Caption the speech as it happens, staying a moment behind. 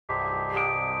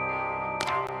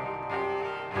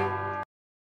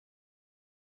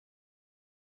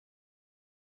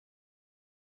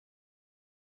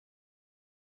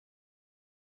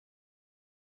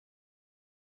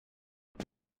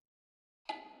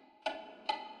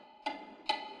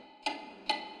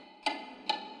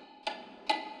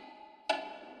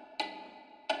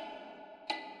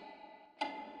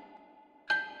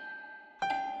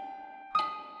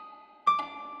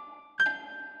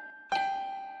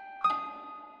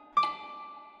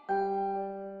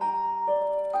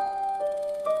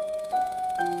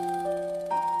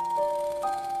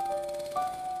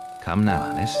Come now,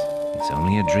 Alice. It's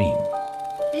only a dream.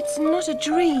 It's not a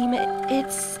dream,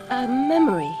 it's a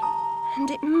memory.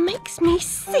 And it makes me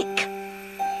sick.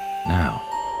 Now,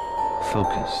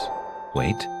 focus.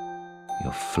 Wait.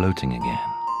 You're floating again.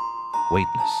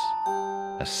 Weightless.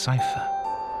 A cipher.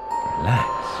 Relax.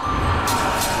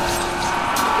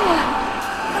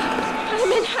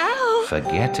 I'm in hell.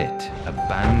 Forget it.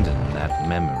 Abandon that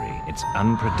memory. It's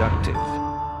unproductive.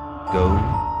 Go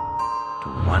to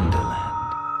Wonderland.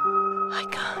 I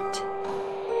can't.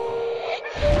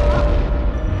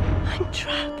 I'm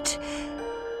trapped.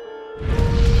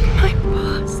 My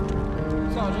past.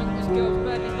 Sergeant, this girl's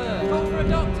badly hurt. Call for a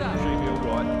doctor. She'll be all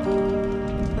right.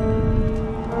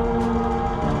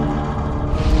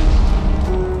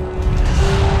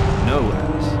 No,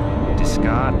 Alice.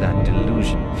 Discard that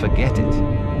delusion. Forget it.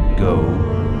 Go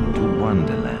to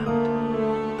Wonderland.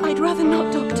 I'd rather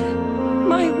not, Doctor.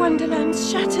 My Wonderland's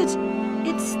shattered.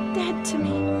 It's dead to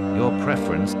me. Your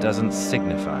preference doesn't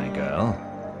signify, girl.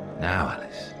 Now,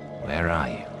 Alice, where are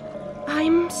you?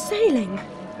 I'm sailing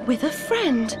with a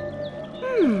friend.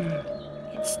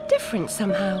 It's different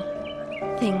somehow.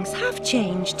 Things have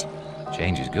changed.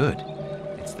 Change is good.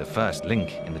 It's the first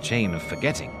link in the chain of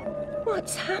forgetting.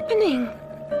 What's happening?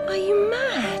 Are you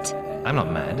mad? I'm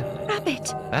not mad.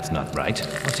 Rabbit, That's not right.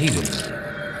 What's he doing?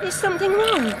 is something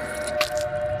wrong?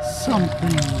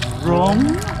 Something wrong?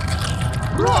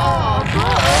 Not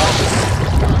that!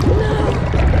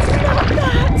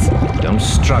 Don't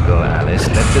struggle, Alice.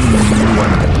 Let the new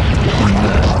Wonderland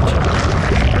emerge.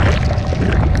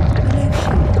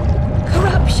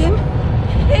 Corruption?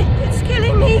 It's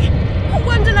killing me.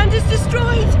 Wonderland is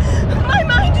destroyed. My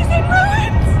mind is in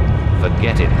ruins.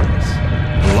 Forget it, Alice.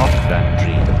 Block that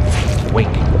dream. Wake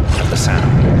at the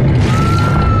sound.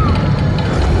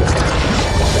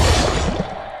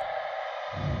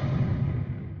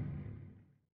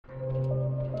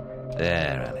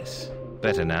 There, Alice.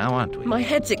 Better now, aren't we? My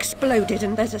head's exploded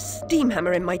and there's a steam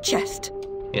hammer in my chest.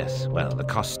 Yes, well, the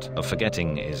cost of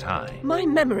forgetting is high. My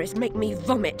memories make me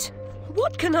vomit.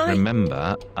 What can I...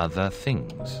 Remember other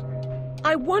things.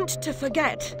 I want to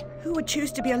forget. Who would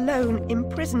choose to be alone,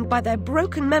 imprisoned by their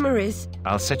broken memories?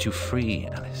 I'll set you free,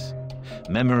 Alice.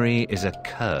 Memory is a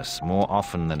curse more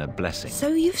often than a blessing. So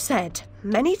you've said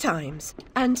many times,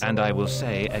 and And I will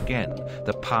say again,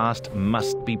 the past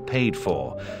must be paid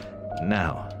for.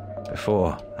 Now,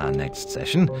 before our next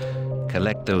session,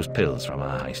 collect those pills from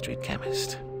our high street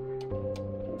chemist.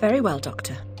 Very well,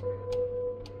 Doctor.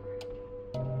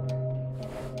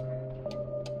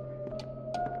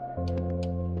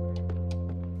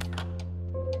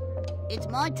 It's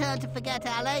my turn to forget,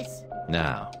 Alice.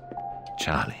 Now,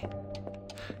 Charlie,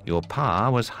 your pa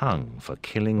was hung for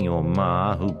killing your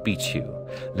ma who beat you.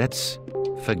 Let's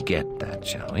forget that,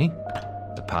 shall we?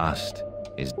 The past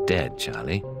is dead,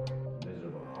 Charlie.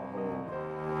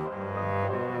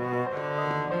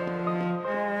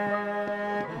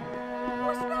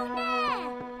 What's wrong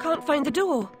there? Can't find the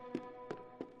door.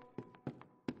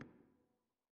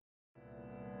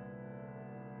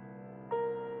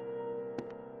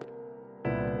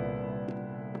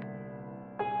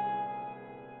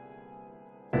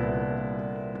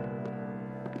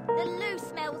 The loo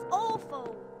smells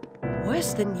awful.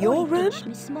 Worse than your room? Pinch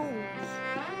me smalls.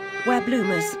 Wear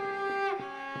bloomers.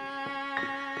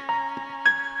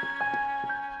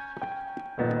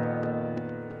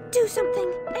 Do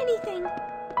something, anything.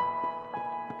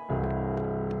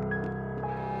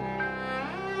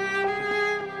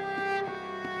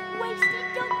 Wasted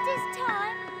doctor's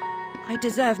time. I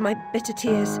deserve my bitter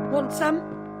tears. Want some?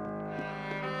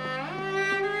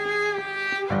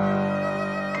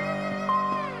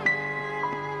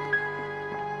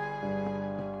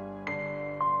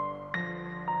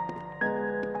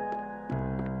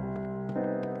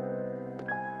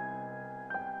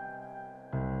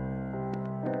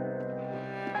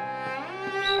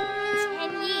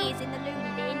 In the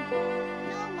loony bin.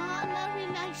 No, Ma, no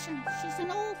relation. She's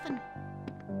an orphan.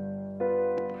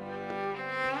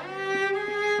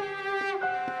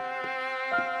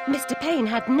 Mr. Payne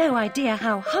had no idea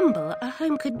how humble a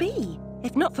home could be.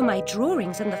 If not for my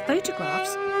drawings and the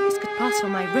photographs, this could pass for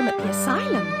my room at the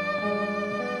asylum.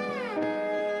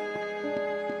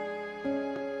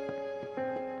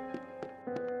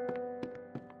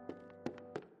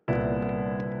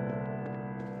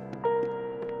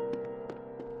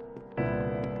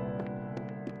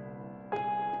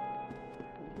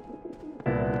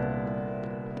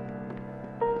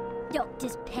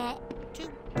 Doctor's pet. Too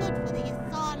good for the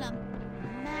asylum.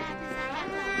 Mad as a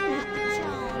hatter, like a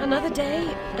child. Another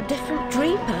day, a different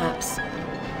dream, perhaps.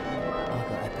 I've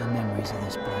got epic memories of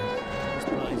this place.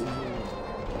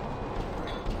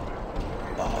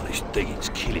 Oh, This digging's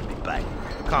killing me back.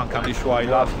 Can't come this way,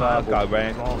 love. Go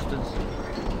round. Bastards.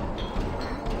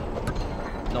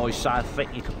 Nice, so thick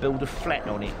you could build a flat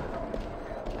on it.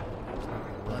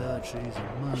 I heard she's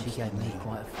a monster. She gave me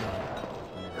quite a fright.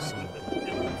 I never seen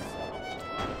her.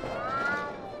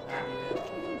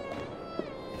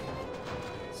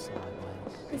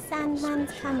 The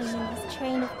Sandman's coming in his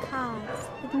train of cars,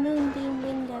 with moonbeam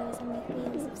windows and the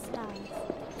wheels of stars.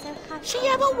 So hush, She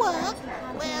ever work?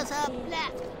 have Where's no her fear.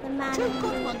 black? The man Too in good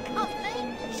blue for is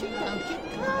company. She changing don't get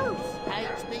close.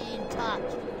 Hates being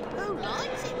touched. Who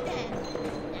likes it then?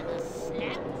 Never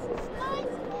slaps.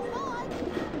 Slice life.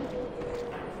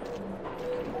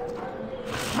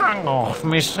 Hang off,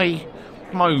 missy.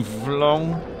 Move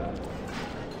along.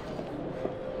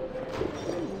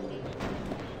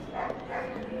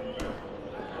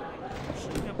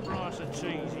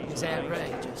 It's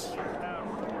outrageous.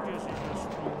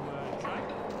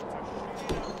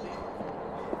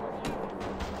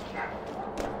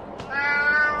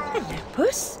 Hello,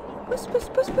 Puss. Puss, Puss,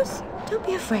 Puss, Puss. Don't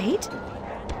be afraid.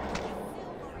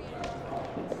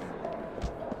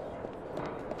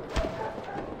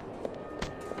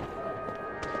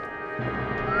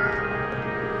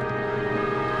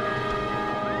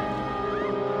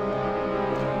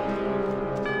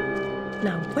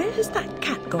 Now, where has that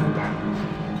cat gone?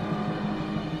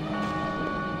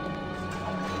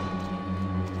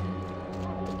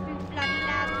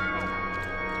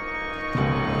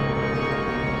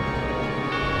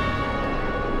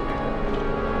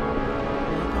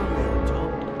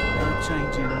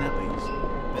 Changing nappies.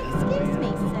 Excuse me,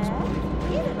 sir.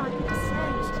 You look like a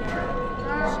disturbed.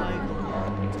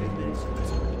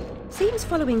 Seems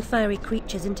following furry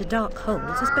creatures into dark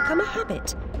holes has become a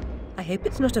habit. I hope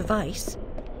it's not a vice.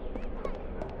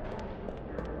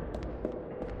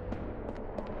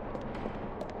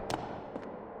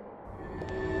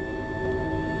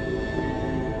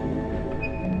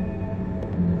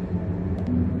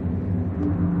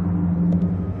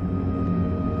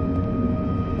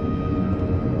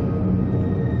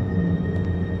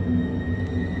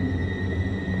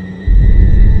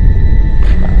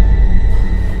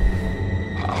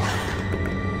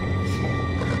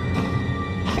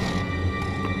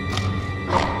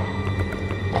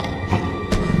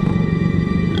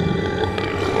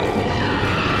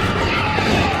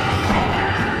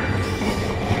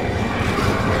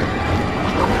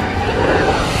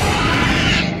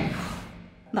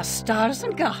 The stars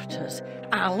and garters.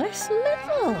 Alice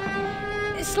Little.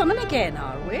 Slumming again,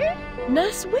 are we?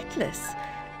 Nurse Witless.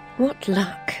 What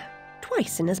luck.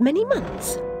 Twice in as many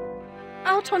months.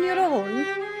 Out on your own?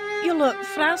 You look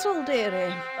frazzled,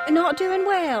 dearie. Not doing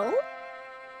well?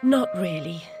 Not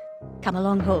really. Come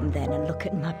along home then and look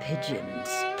at my pigeons.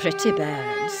 Pretty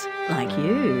birds, like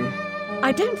you.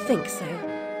 I don't think so.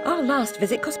 Our last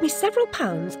visit cost me several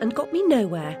pounds and got me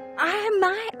nowhere. I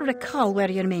might recall where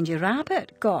your mangy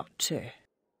rabbit got to.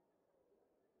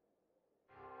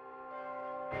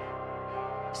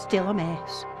 Still a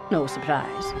mess. No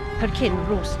surprise. Her kin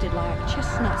roasted like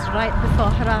chestnuts right before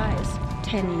her eyes.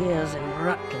 10 years in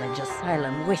Rutledge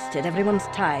Asylum wasted everyone's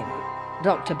time.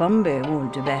 Dr. Bumby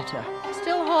won't do better.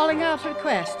 Still hauling out her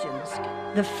questions.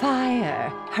 The fire,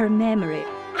 her memory.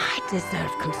 I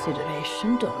deserve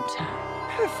consideration, don't I?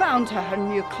 Who found her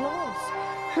new clothes?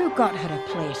 Who got her a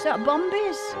place at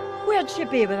Bumby's? Where'd she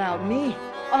be without me?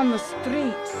 On the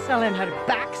street, selling her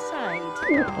backside.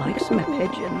 Likes my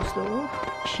pigeons, though.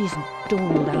 She's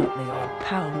doled out the odd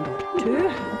pound or two.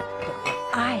 But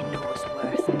what I know is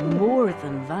worth more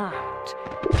than that.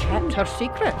 Kept her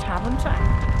secret, haven't I?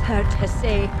 Heard her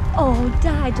say, "Oh,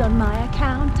 died on my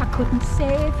account, I couldn't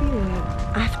save you."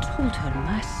 I've told her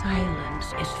my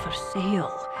silence is for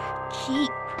sale.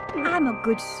 Keep. I'm a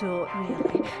good sort,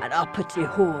 really. An uppity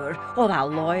whore. Oh,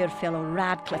 that lawyer fellow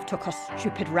Radcliffe took a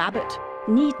stupid rabbit.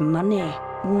 Need money.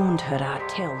 Warned her I'd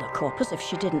tell the coppers if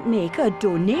she didn't make a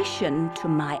donation to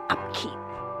my upkeep.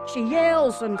 She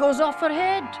yells and goes off her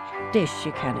head. Days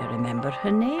she can't remember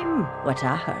her name, what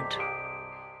I heard.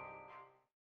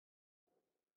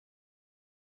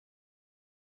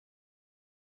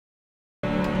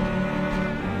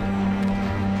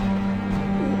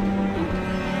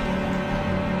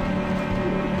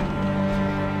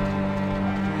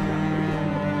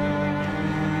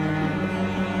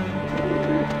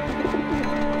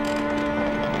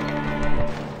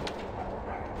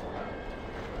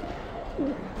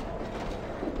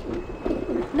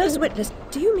 Nurse Witless,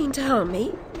 do you mean to harm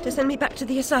me? To send me back to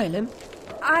the asylum?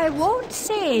 I won't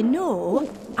say no.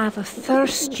 I've a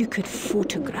thirst you could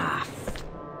photograph.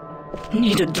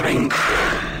 Need a drink.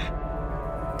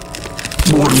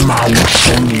 Your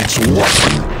mouth needs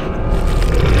washing.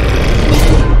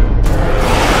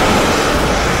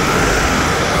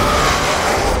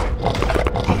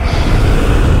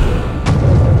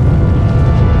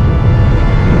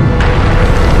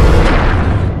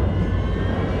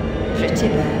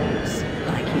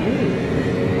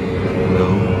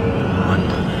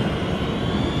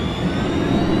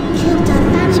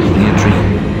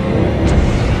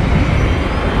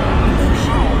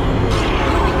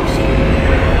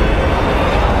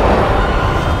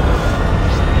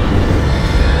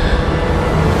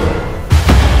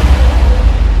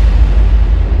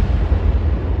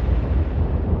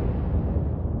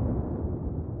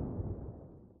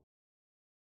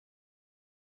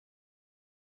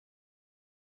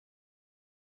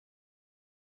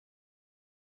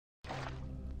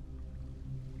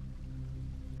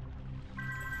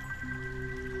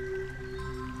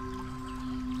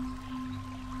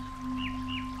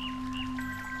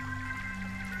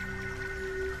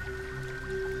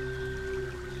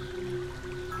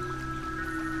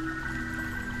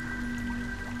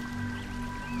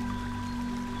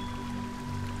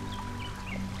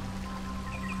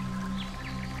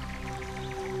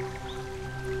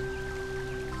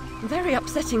 Very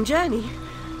upsetting journey.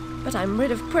 But I'm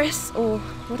rid of Pris, or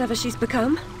whatever she's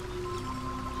become.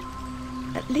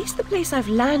 At least the place I've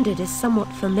landed is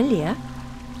somewhat familiar.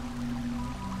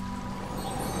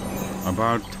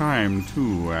 About time,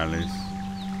 too, Alice.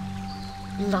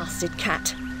 Blasted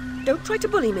cat. Don't try to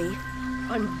bully me.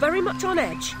 I'm very much on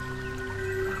edge.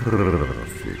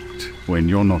 Perfect. When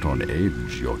you're not on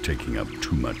edge, you're taking up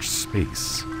too much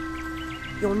space.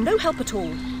 You're no help at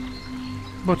all.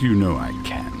 But you know I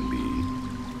can be.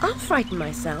 I'll frighten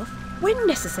myself when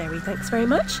necessary, thanks very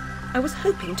much. I was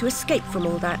hoping to escape from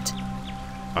all that.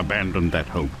 Abandon that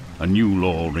hope. A new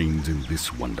law reigns in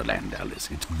this wonderland, Alice.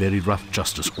 It's very rough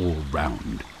justice all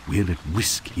round. We're at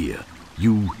risk here.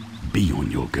 You be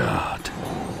on your guard.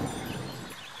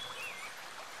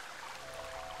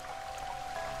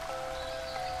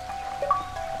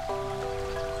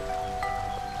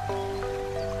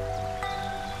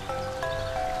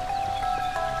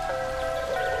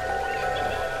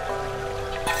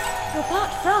 You're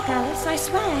part frog, Alice, I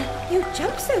swear. You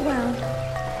jump so well.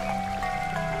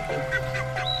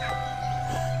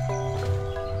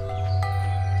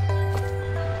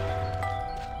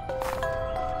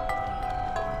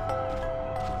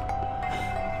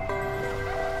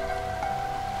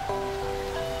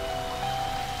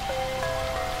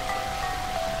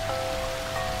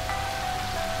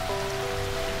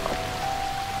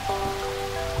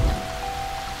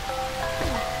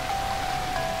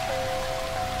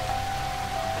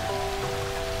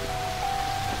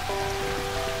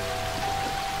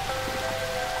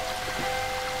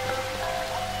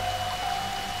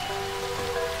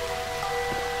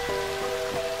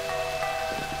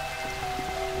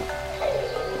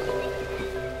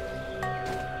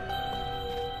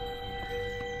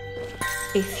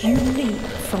 If you leap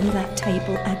from that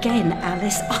table again,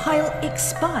 Alice, I'll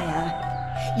expire.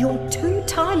 You're 2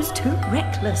 times too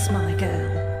reckless, my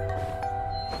girl.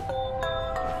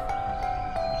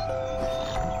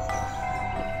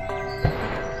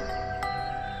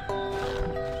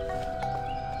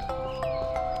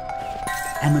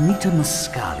 Amanita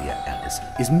muscaria, Alice,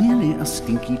 is merely a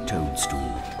stinky toadstool.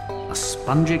 A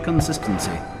spongy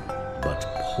consistency, but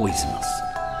poisonous.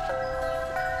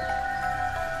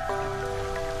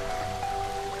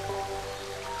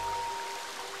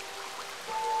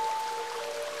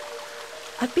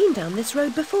 I've been down this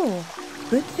road before.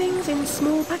 Good things in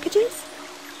small packages?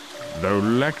 Though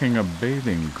lacking a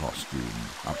bathing costume,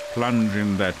 a plunge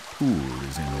in that pool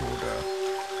is in order.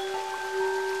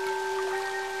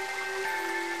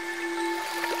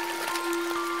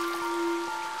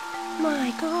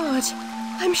 My God,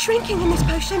 I'm shrinking in this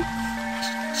potion.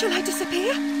 Shall I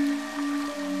disappear?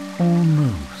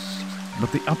 Almost.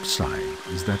 But the upside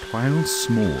is that while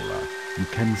smaller, you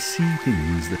can see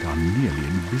things that are nearly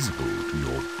invisible to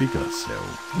your bigger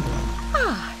self.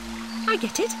 Ah, I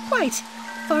get it. Right.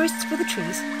 Forests for the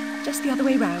trees. Just the other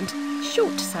way round.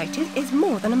 Short-sighted is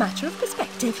more than a matter of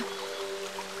perspective.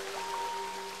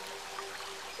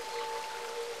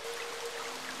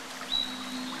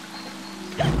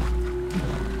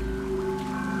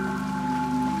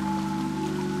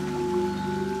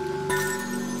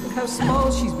 Look how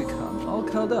small she's become, all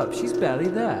curled up. She's barely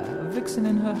there. A vixen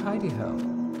in her hidey-ho.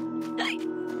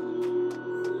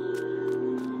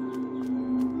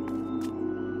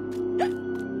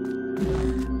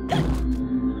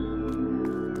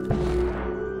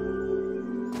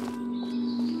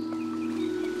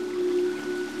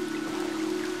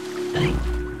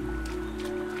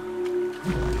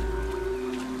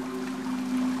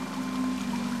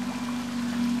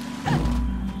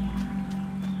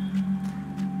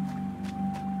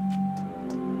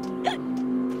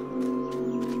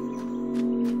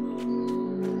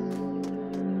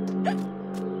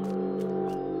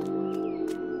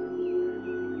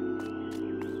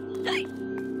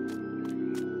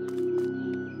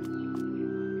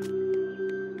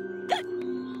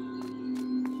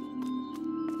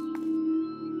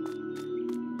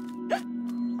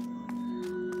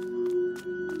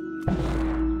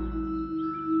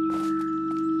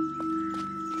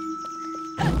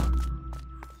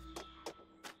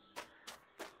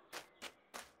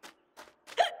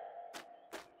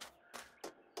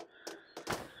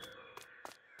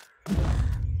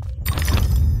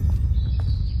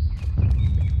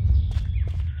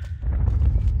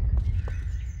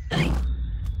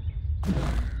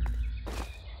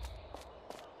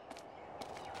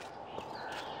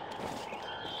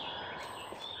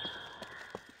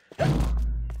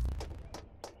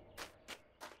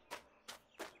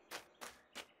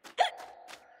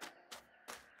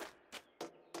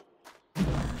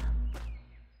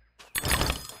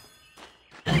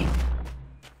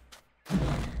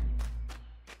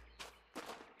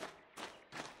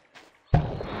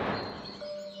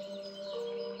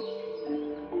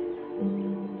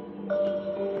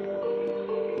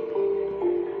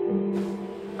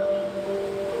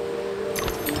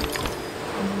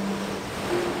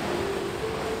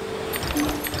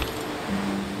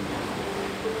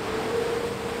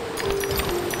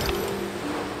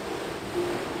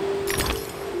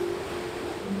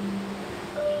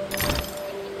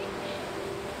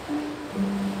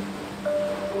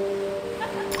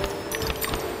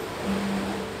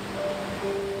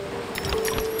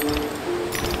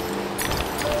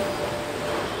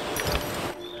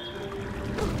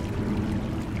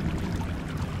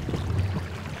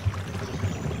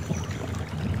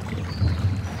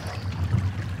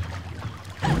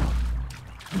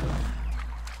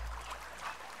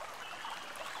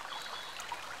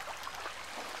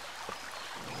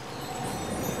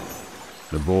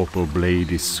 The vorpal blade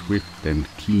is swift and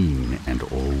keen and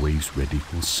always ready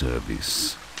for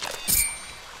service.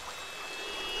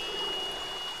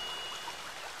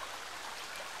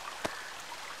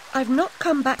 I've not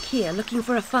come back here looking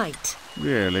for a fight.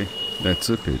 Really? That's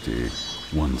a pity.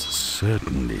 One's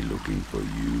certainly looking for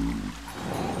you.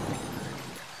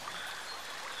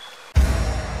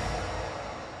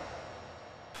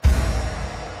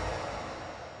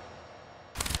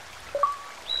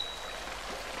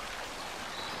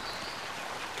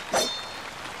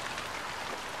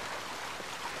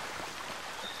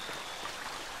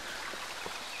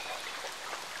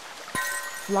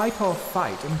 Flight or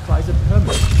fight implies a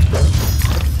permanent. But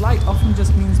flight often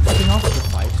just means putting off the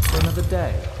fight for another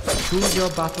day. Choose your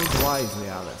battles wisely,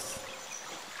 Alice.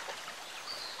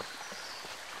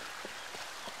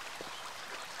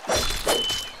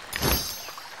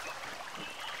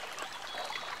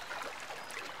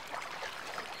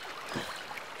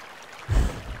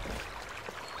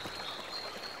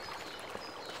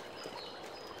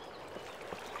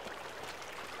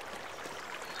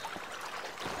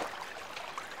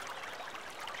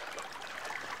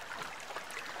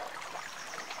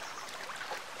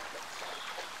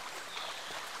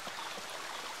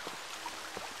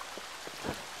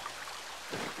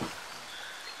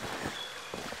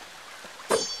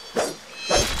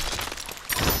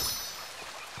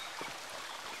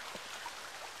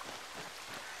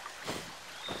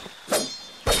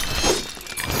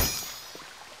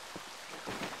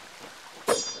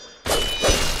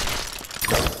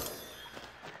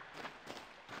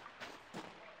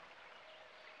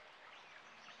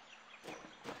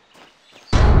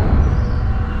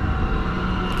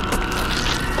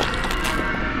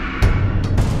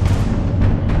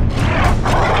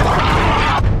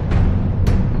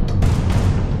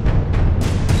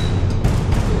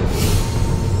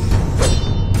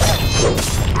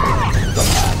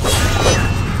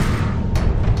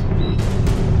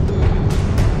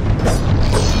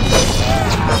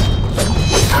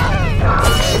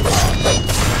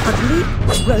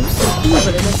 Gross and evil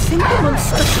in a single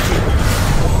monstrosity.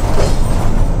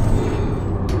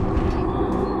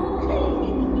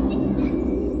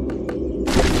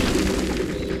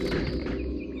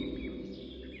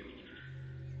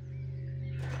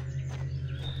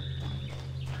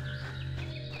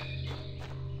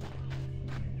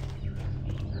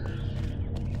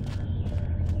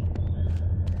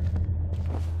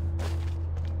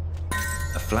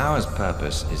 A flower's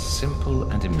purpose is simple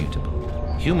and immutable.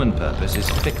 Human purpose is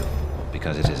fickle,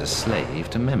 because it is a slave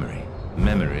to memory.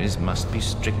 Memories must be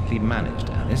strictly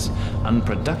managed, Alice.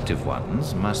 Unproductive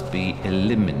ones must be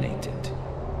eliminated.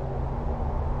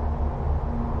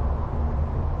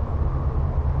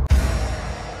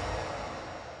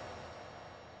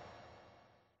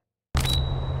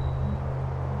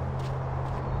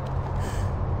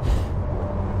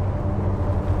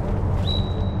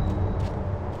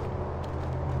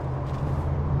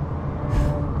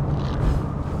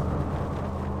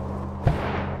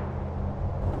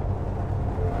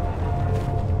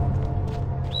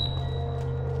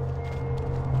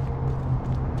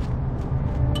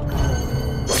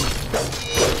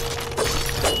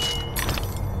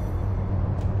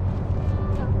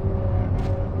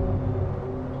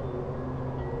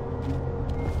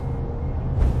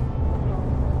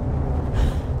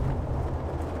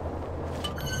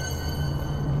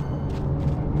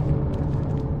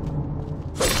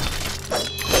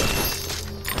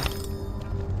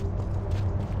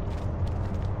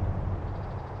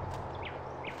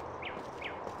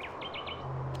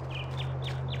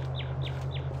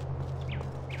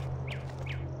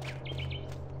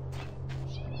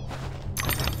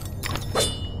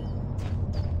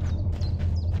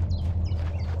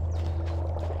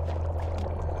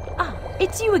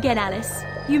 It's you again, Alice.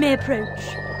 You may approach.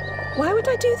 Why would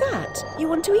I do that? You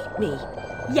want to eat me?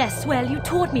 Yes, well, you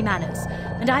taught me manners,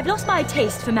 and I've lost my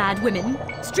taste for mad women.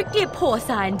 Strictly a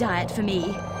porcine diet for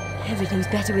me. Everything's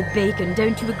better with bacon,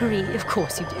 don't you agree? Of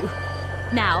course you do.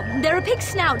 Now, there are pig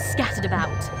snouts scattered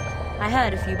about. I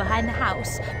heard a few behind the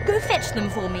house. Go fetch them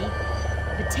for me.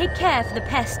 But take care for the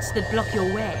pests that block your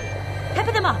way.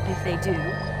 Pepper them up if they do.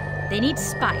 They need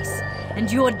spice,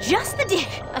 and you're just the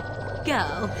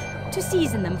girl to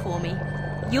season them for me.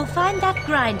 You'll find that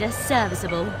grinder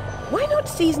serviceable. Why not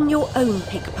season your own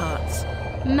pig parts?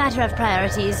 Matter of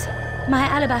priorities. My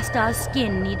alabaster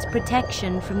skin needs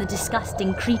protection from the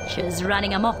disgusting creatures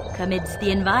running amok amidst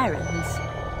the environs.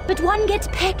 But one gets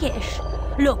peckish.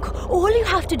 Look, all you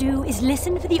have to do is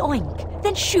listen for the oink,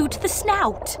 then shoot the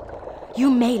snout. You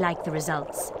may like the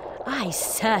results. I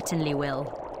certainly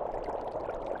will.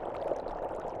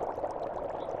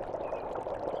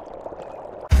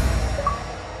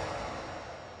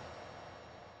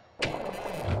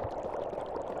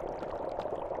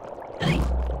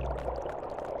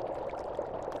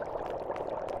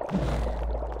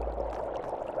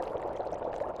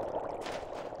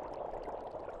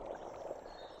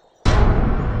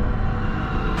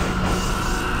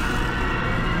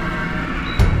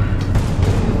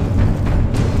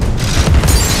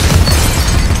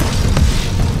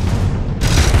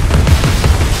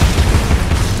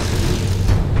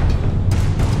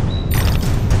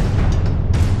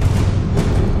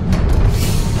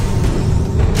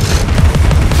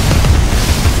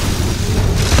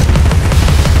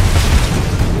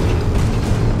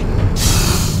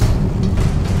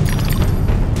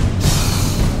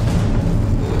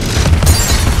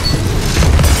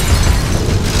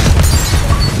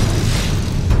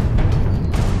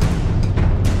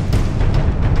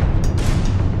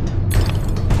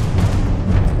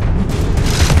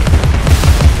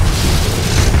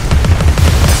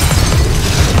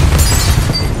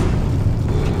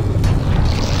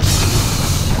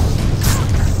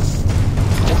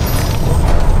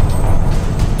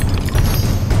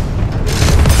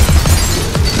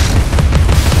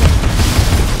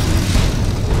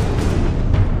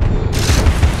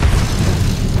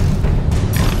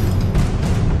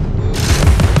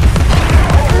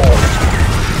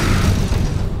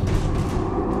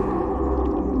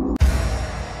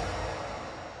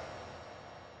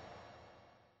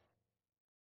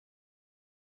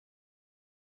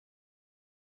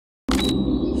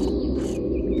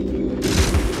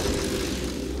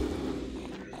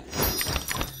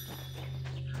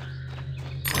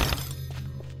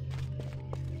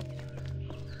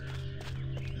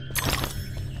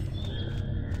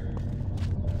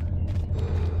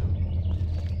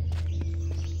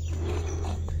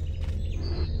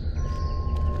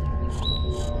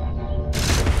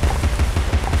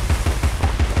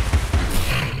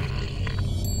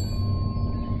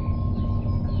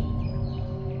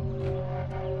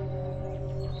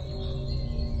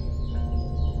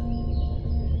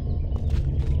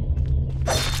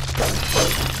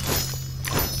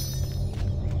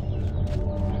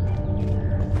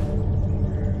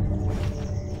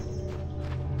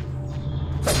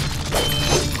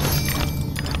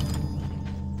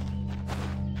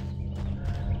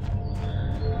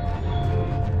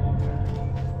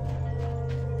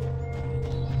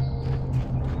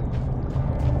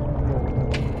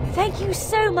 Thank you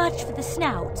so much for the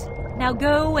snout. Now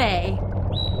go away.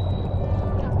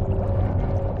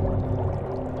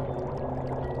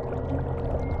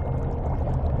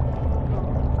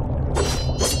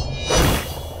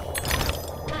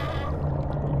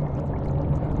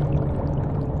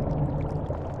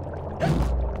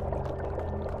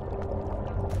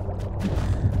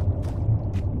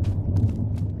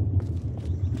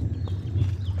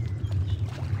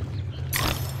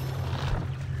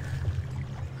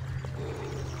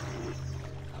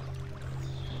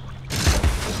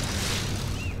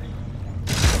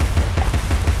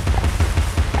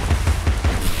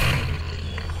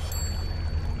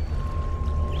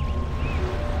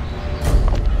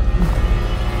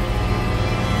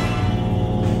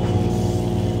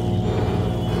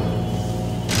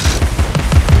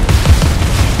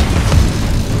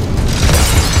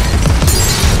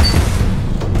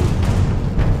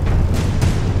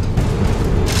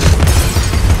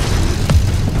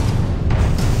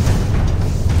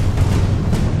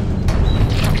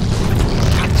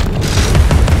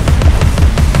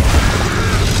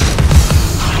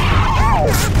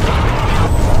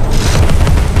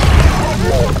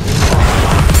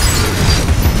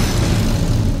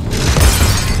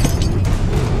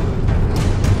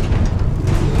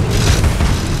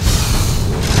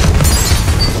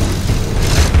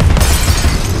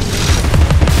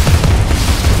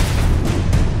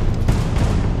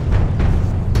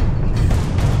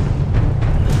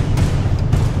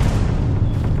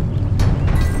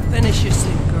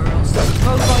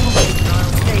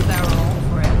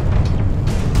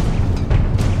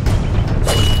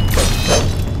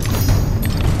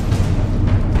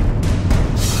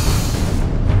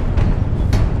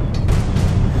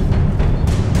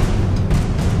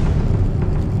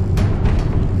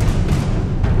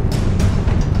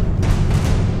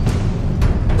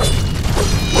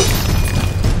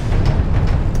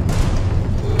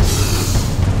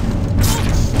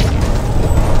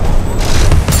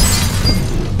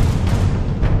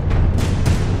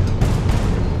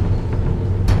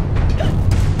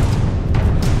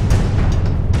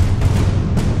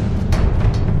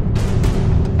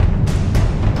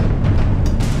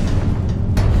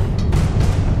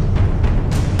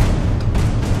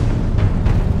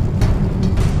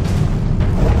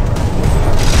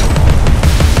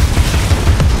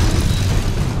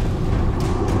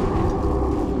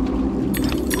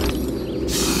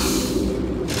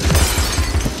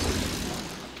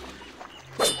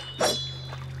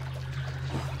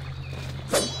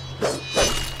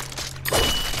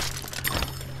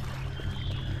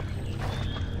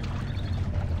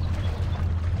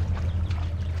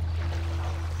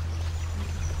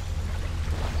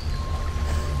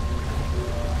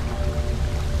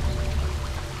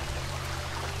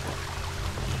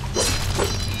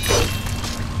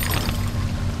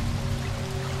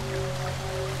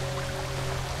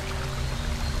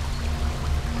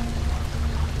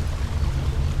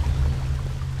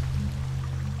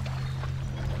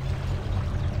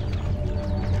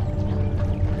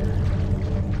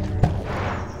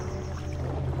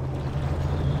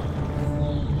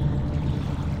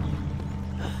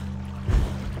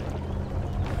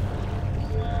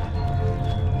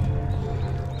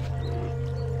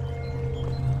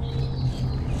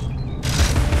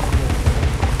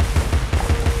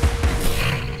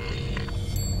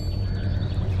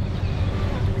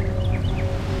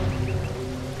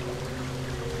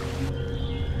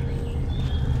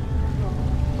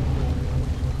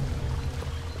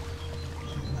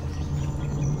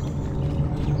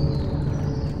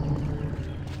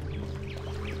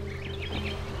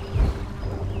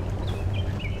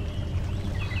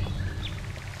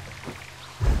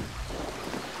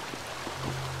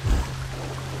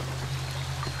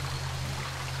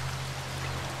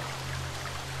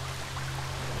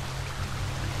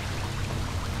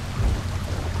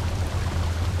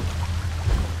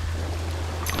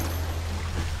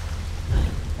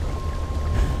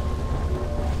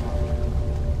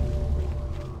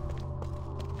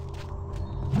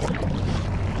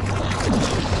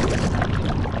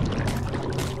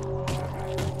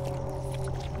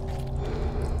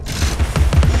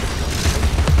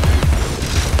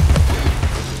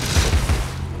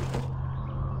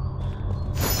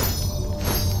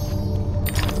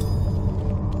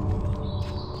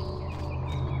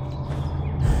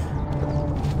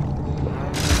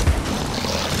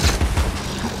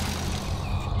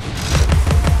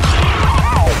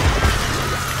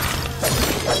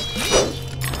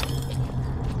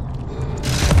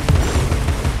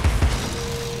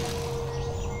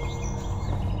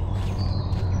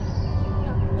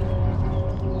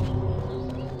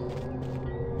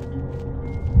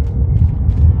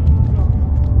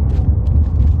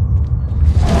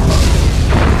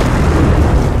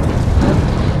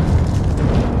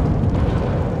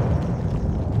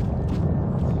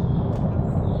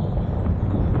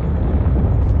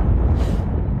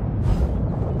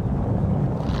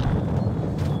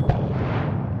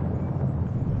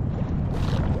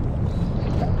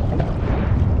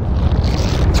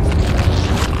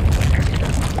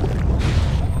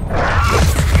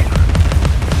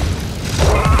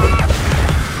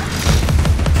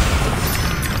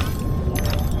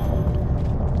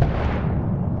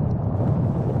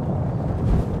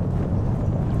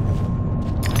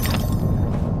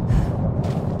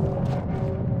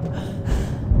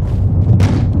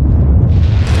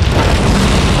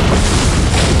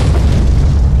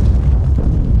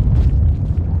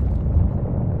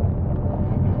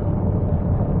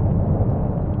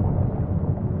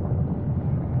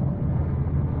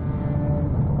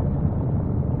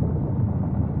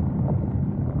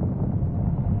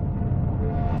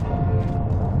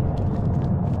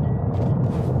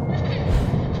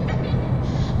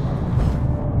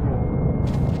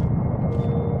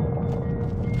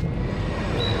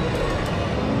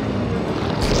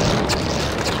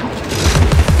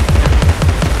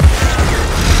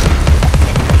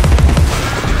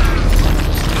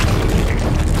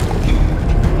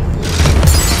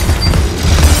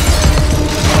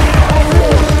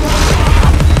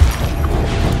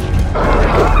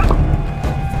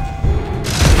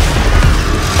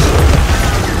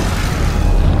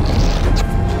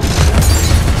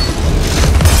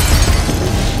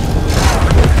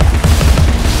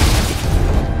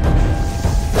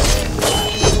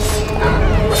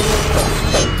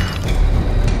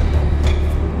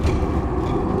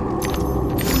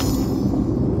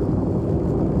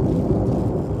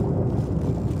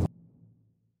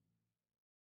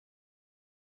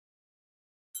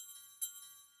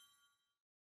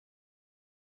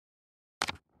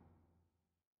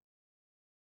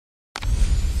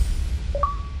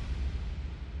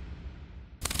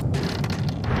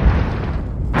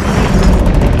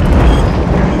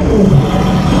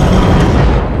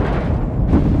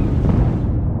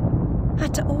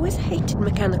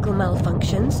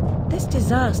 descriptions, this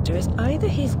disaster is either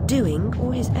his doing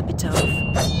or his epitaph.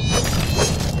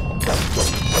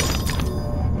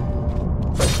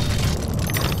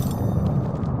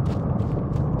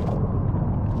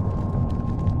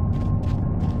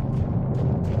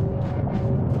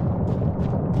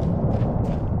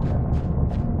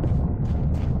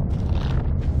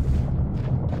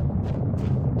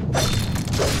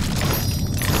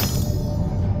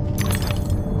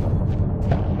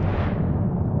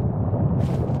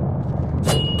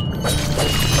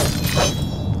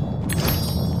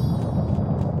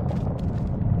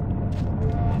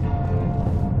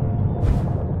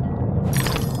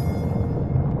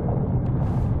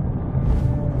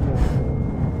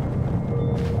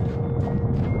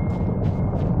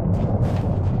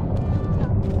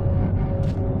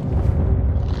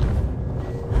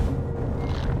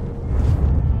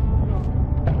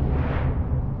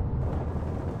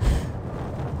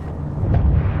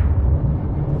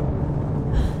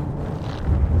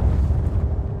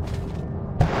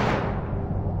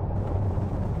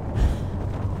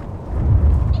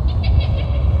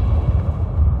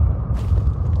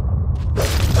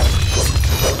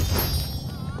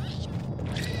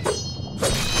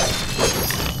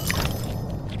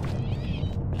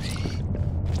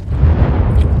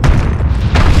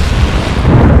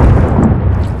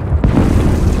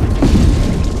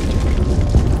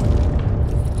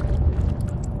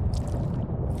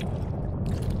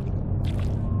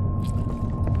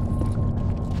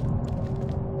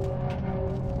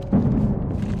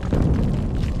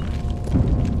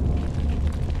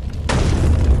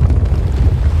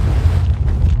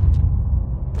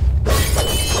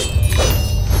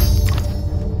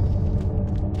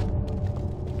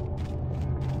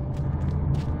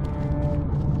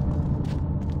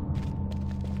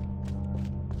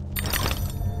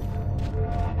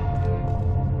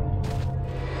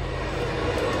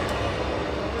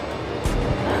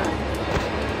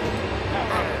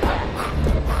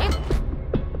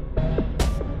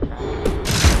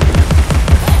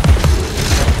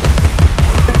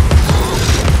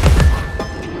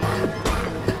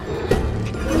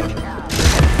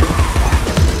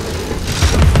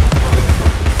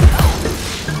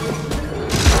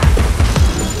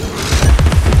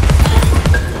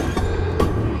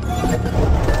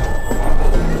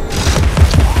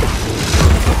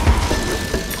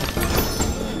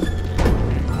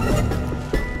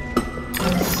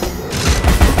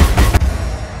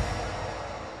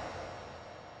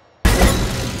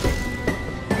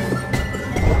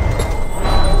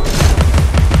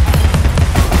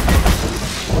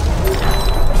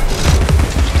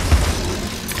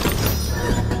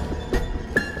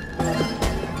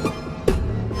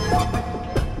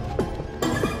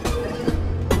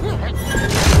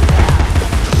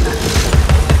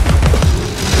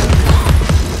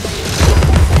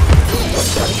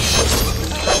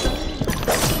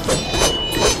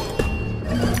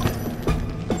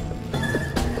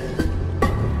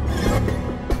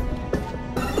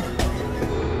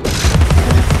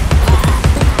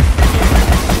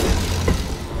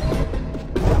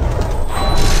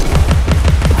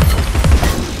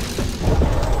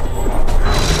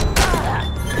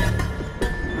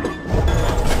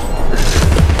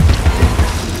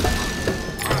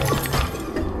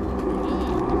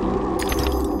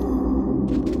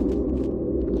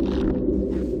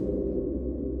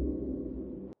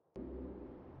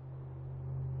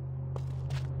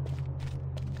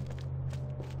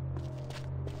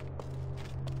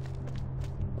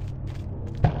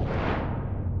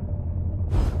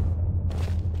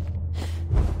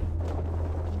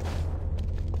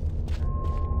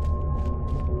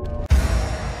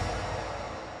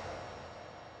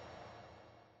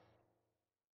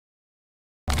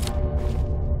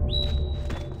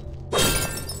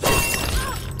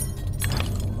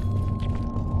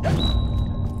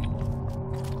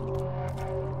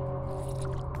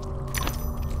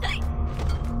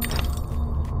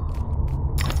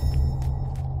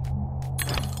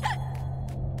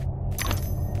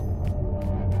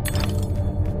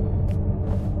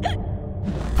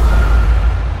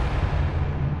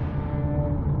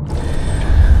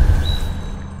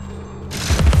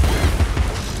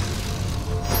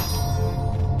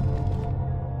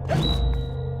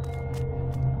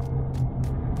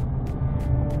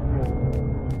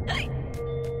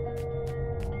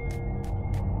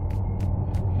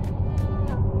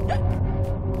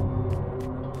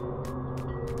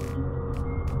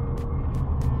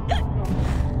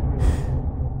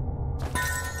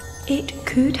 It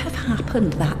could have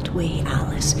happened that way,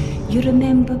 Alice. You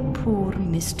remember poor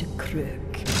Mr.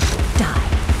 Crook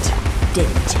died,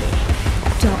 didn't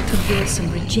he? Dr.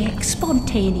 Wilson rejects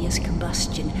spontaneous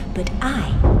combustion, but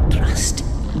I trust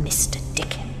Mr.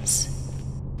 Dickens.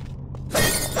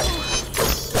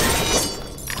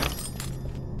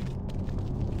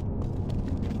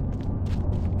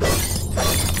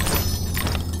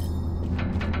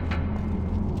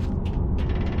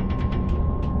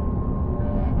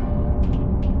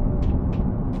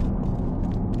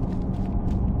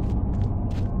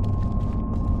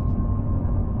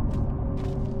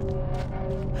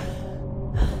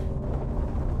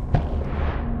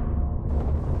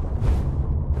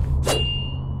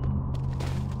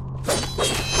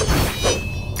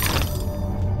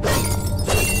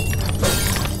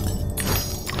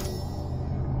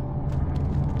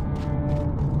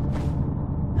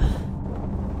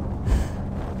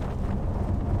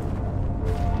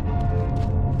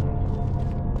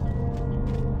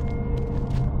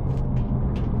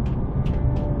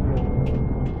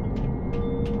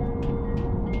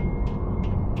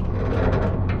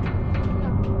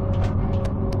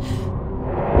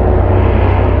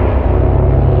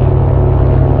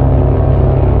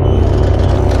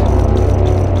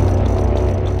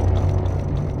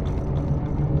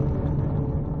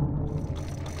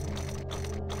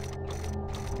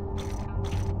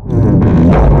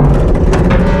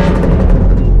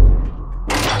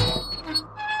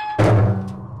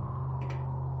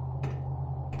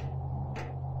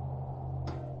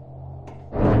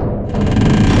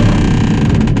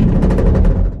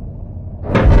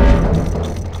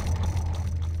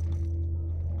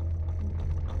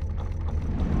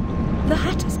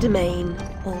 Domain,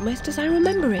 almost as I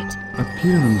remember it.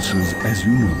 Appearances, as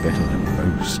you know better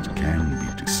than most, can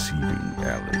be deceiving,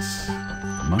 Alice.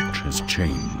 Much has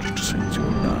changed since your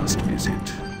last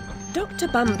visit. Dr.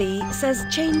 Bumby says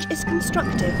change is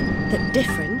constructive, that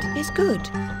different is good.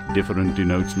 Different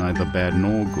denotes neither bad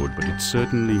nor good, but it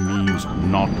certainly means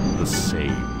not the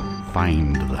same.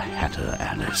 Find the Hatter,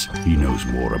 Alice. He knows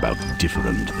more about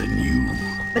different than you.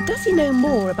 But does he know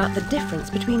more about the difference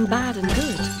between bad and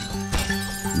good?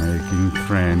 Making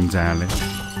friends, Alice.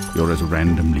 You're as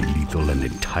randomly lethal and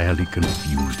entirely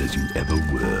confused as you ever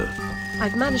were.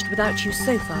 I've managed without you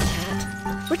so far,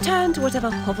 Cat. Return to whatever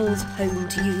hovels home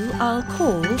to you. I'll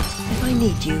call if I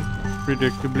need you.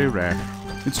 Predictably rare.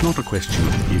 It's not a question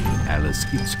of if, Alice,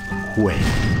 it's when.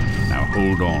 Now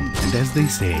hold on, and as they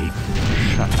say,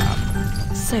 shut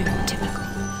up. So typical.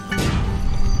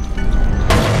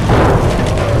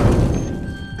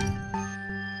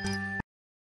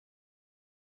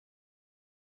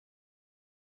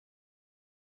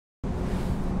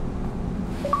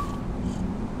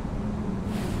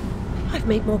 I've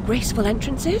made more graceful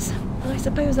entrances. I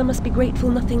suppose I must be grateful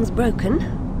nothing's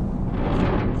broken.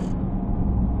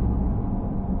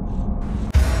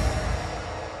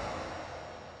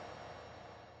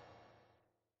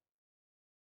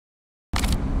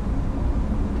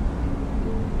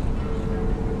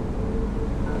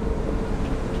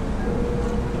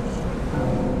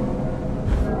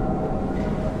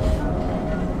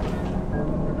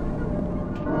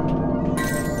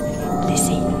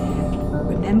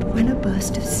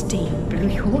 Of steam blew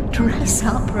your dress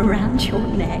up around your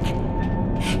neck.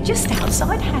 Just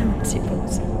outside Harrods it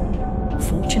was.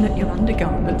 Fortunate your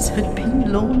undergarments had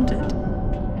been laundered.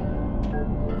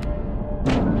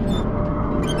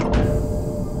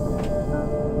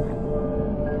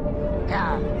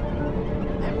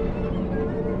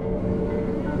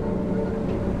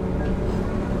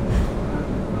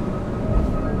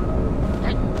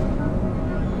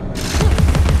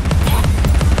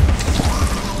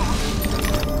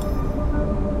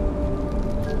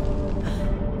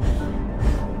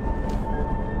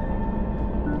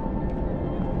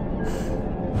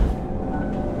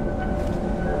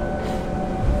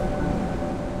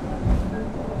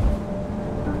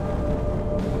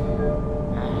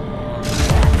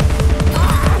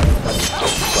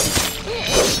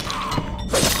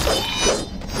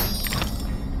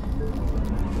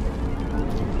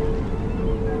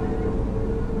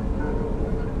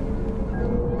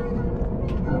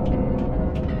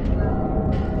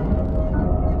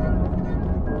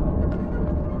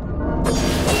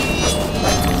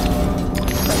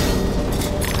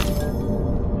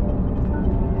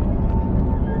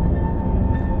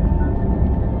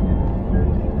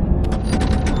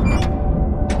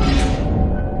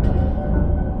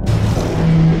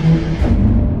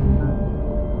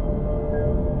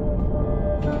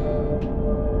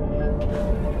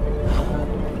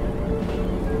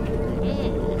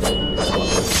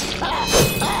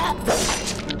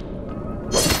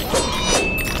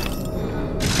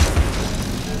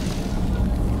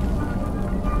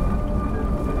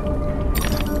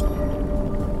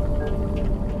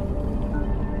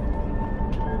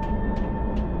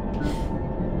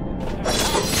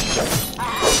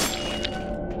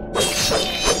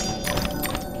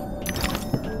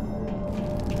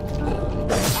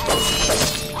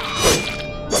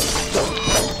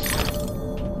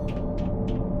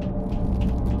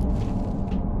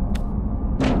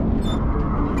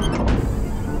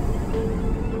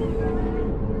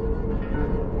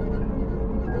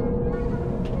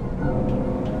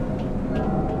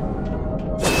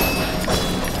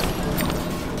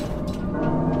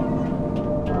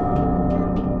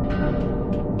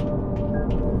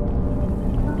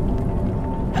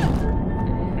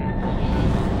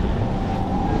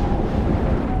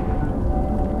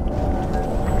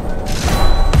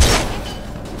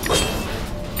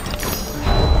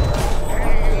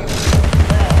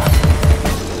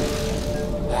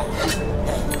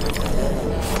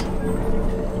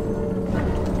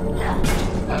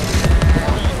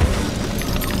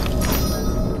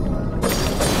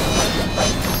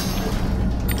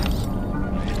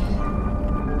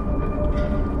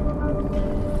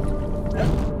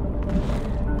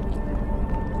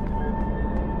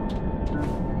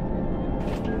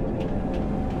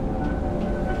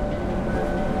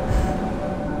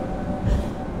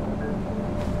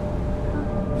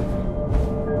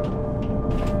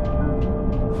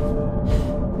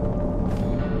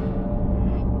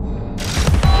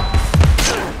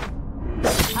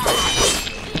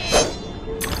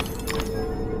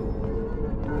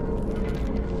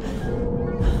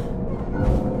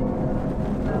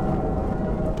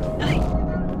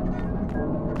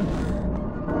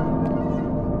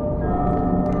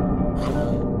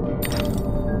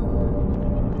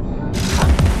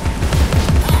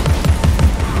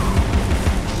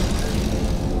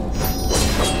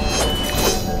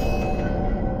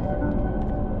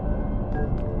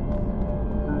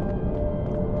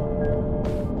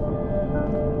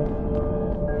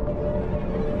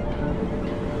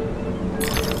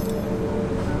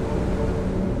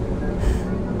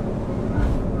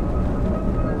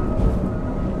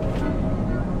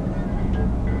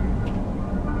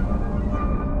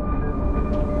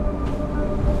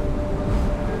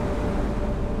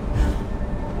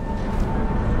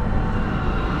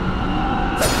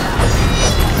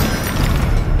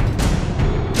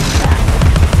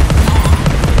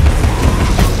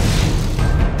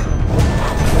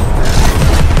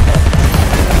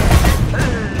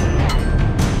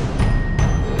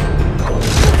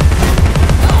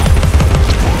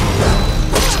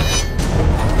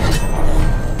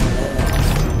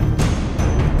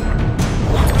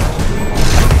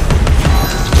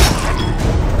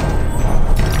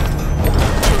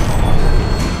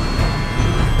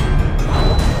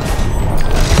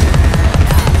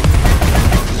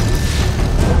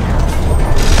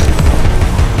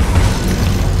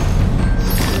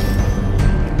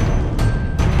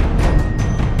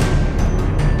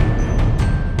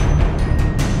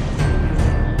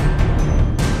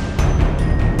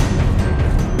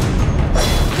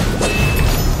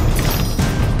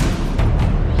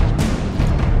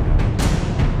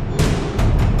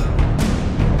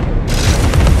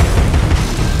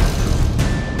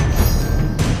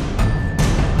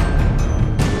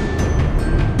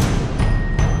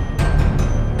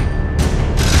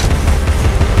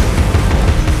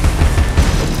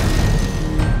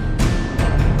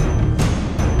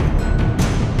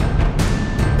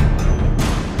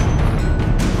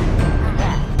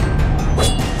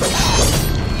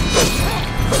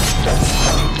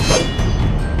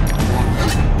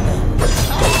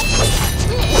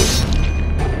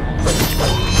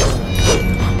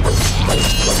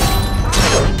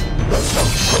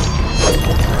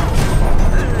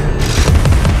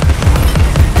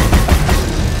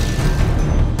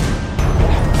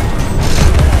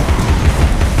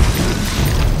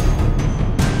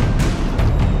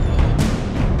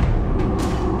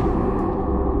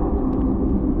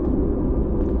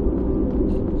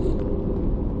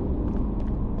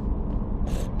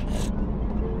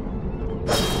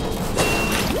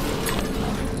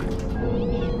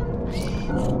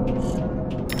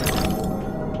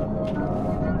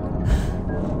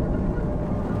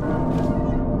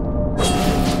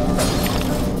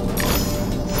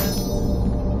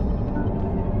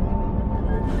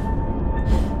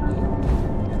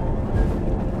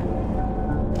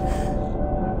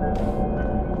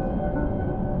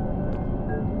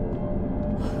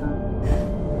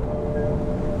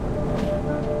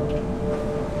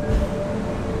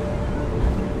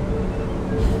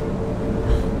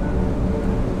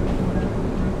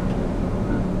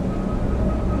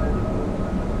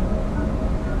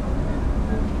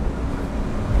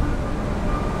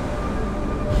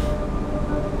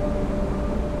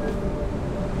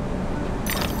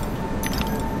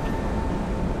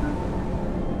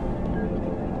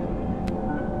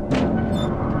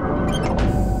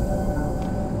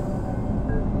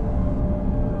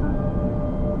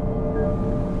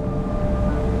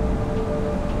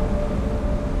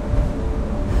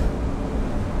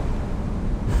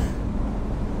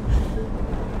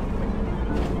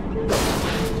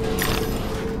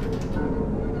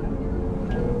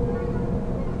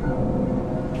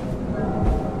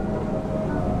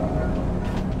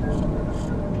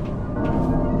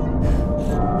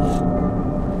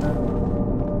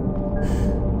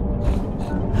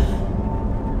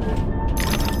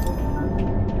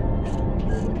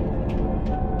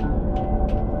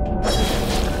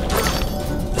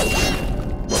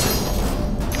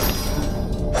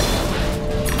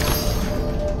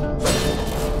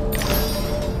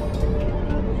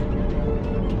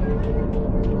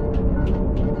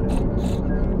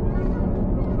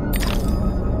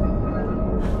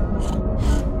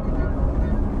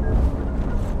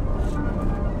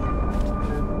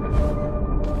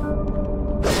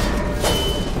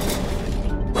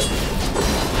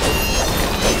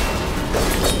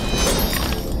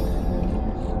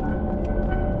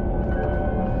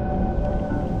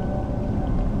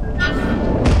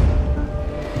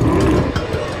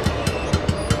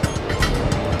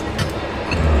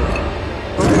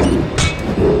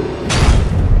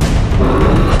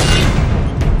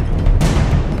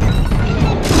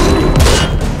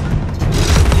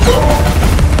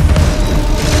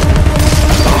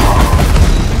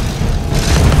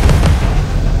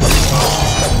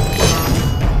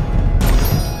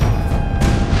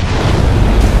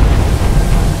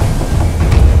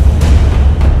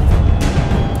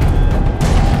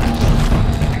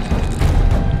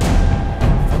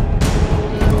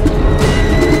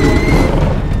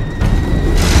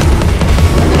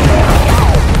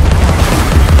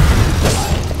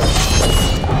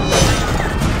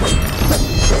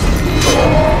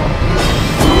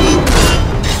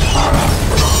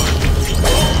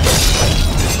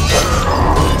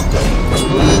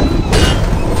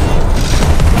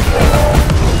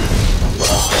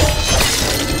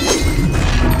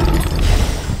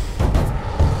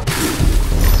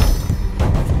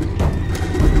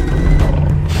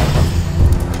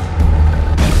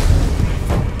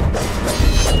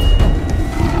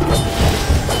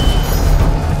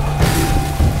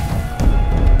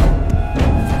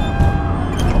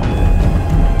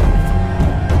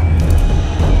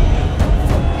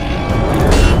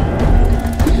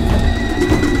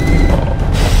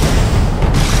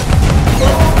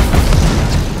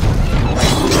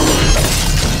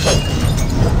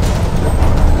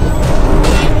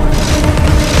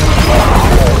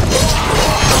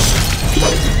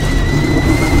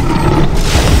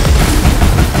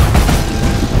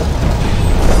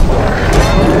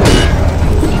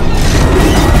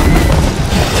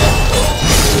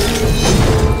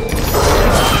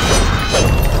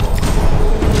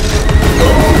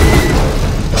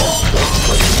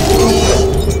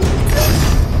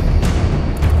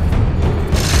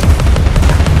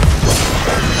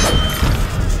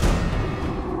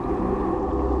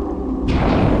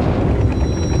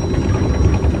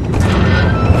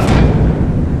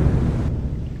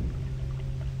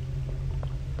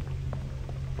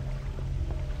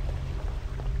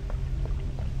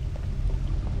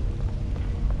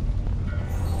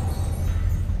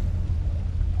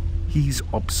 He's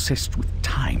obsessed with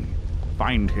time.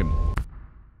 Find him.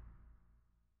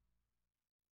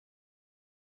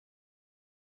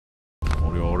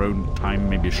 Or your own time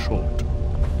may be short.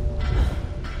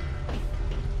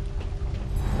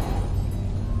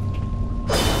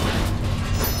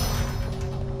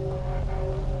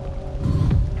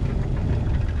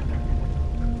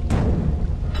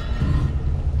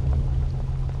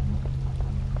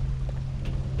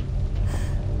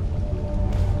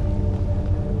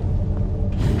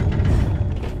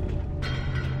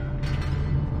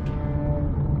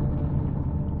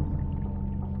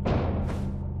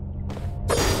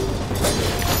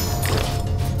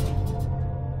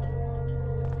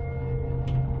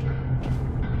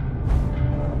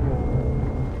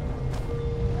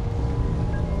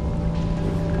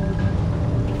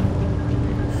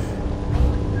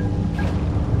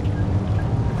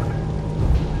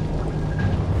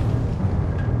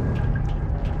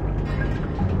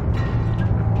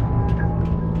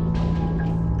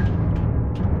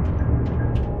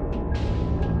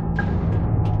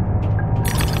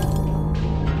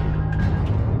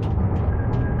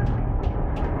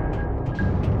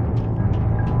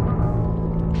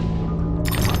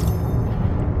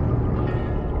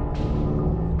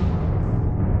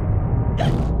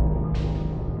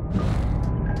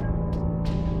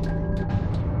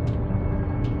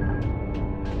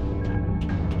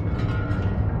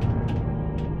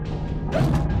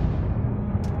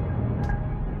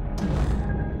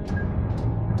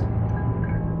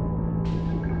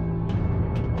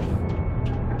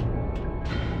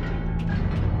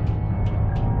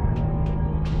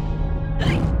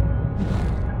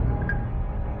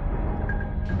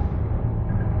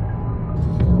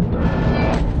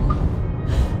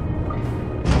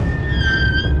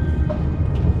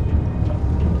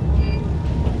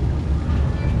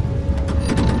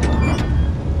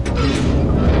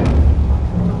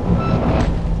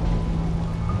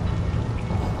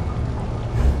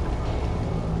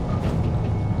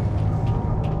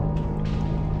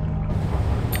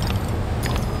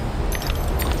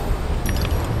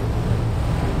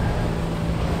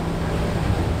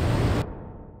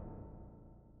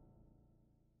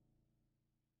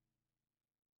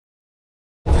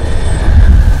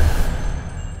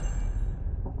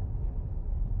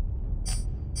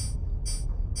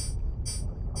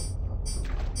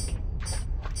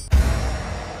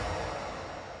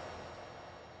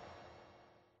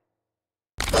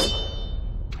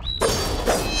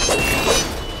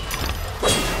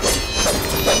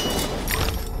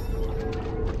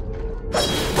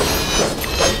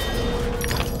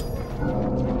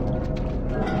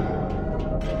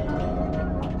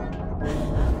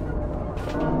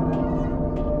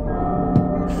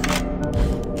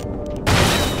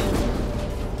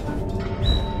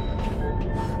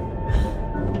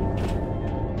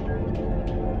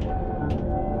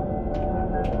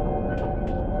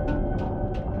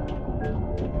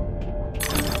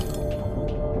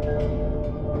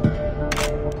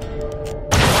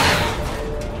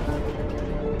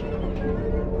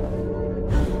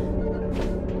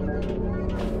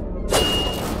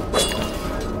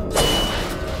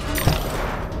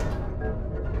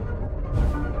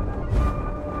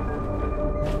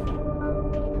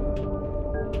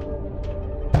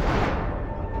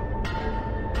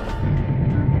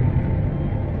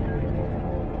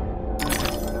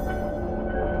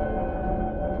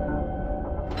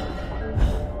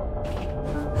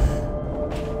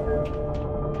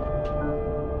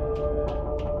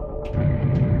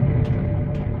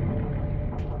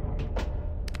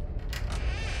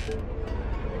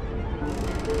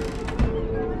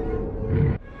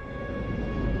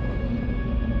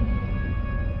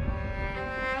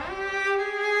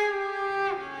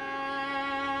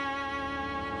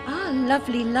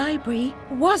 Lovely library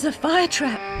was a fire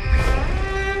trap.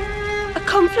 A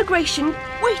conflagration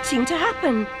waiting to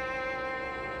happen.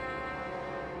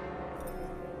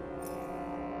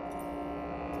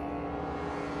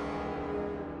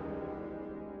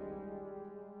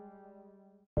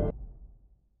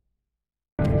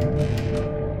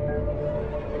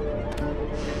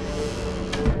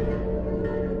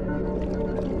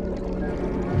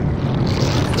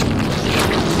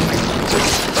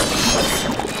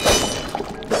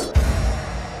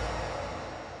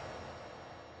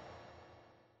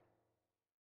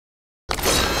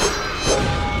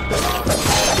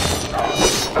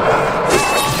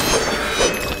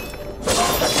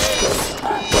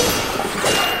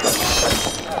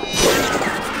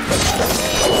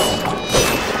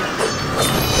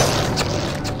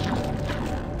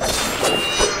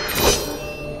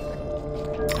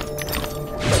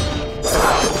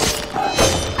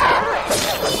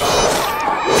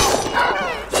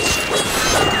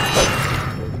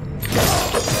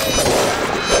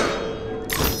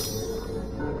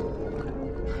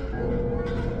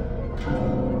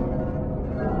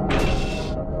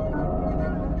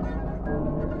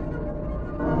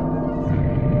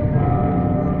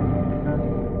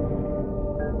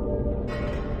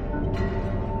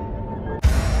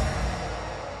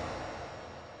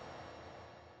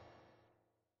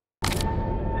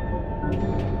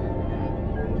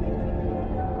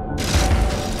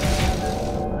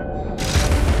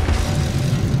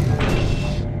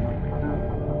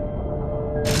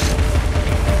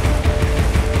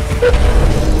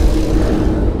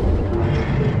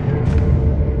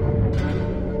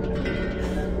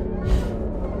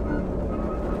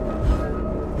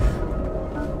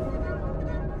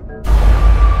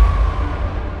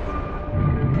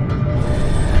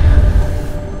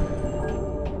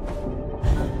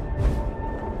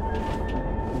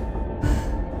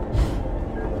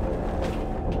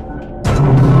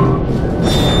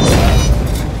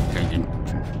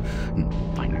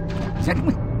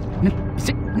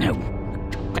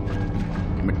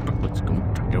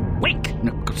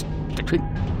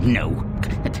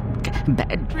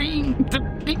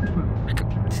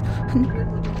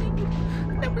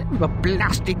 A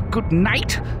blasted good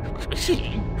night.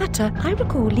 Hatter, I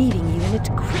recall leaving you in a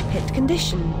decrepit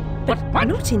condition, but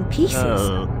not in pieces.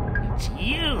 Oh, it's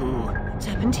you. What's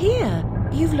happened here?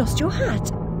 You've lost your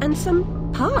hat, and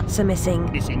some parts are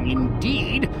missing. Missing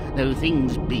indeed, though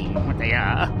things being what they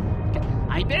are.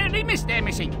 I barely missed their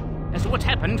missing. As to what's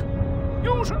happened,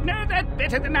 you should know that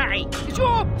better than I. It's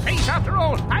your place after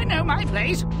all. I know my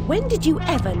place. When did you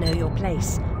ever know your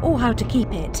place, or how to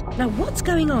keep it? Now what's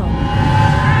going on?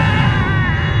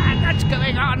 What's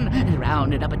going on?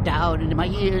 Round and up and down, into my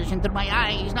ears, and through my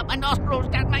eyes, and up my nostrils,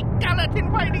 down my gullet,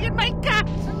 and whining in my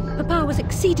guts. Papa was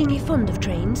exceedingly fond of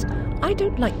trains. I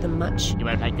don't like them much. You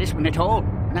won't like this one at all.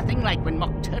 Nothing like when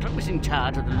Mock Turtle was in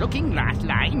charge of the looking glass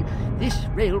line. This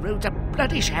railroad's a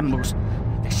bloody shambles.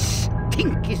 The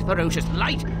stink is ferocious,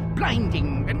 light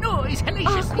blinding, the noise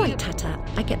hellacious. Ah, quite, Hatter.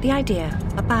 I get the idea.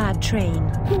 A bad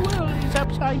train. The world is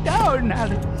upside down,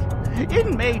 Alice.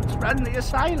 Inmates run the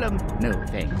asylum. No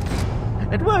thanks.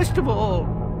 And worst of all,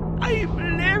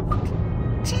 I'm left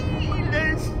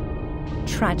tealess.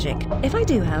 Tragic. If I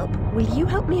do help, will you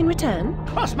help me in return?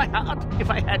 Cross my heart, if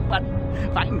I had one.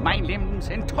 Find my limbs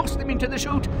and toss them into the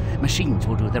chute. Machines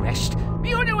will do the rest.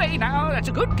 Be on your way now, that's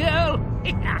a good girl.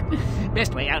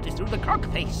 Best way out is through the croc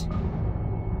face.